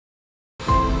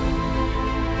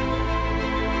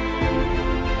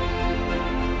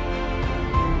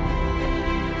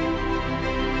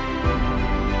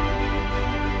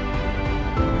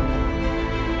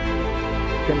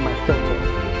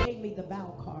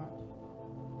card.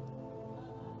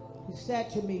 He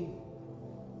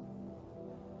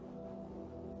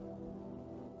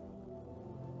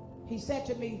said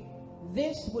to me,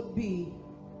 this would be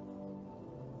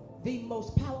the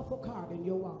most powerful card in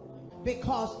your wallet,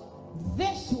 because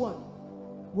this one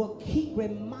will keep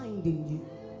reminding you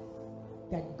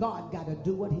that God got to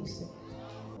do what he said.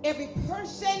 Every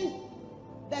person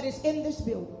that is in this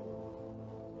building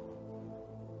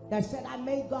that said, I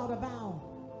made God a vow,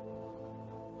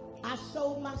 I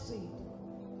sowed my seed.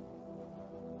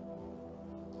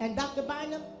 And Dr.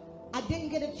 Bynum, I didn't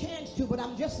get a chance to, but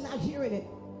I'm just not hearing it.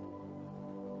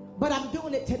 But I'm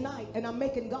doing it tonight, and I'm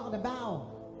making God a vow.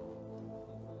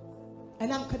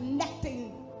 And I'm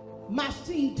connecting my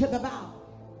seed to the vow.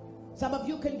 Some of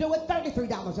you can do it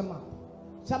 $33 a month.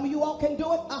 Some of you all can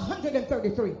do it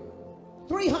 $133,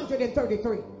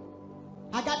 $333.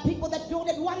 I got people that's doing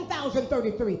it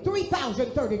 $1,033,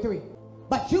 $3,033.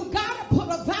 But you gotta put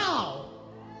a vow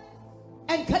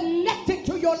and connect it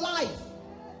to your life,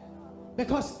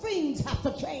 because things have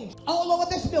to change. All over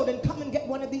this building, come and get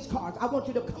one of these cards. I want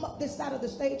you to come up this side of the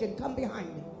stage and come behind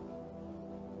me.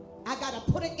 I gotta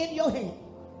put it in your hand.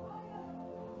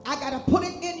 I gotta put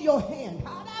it in your hand.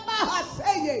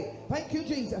 Thank you,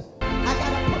 Jesus. I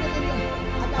gotta put it in your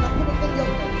hand. I gotta put it in your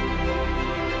hand.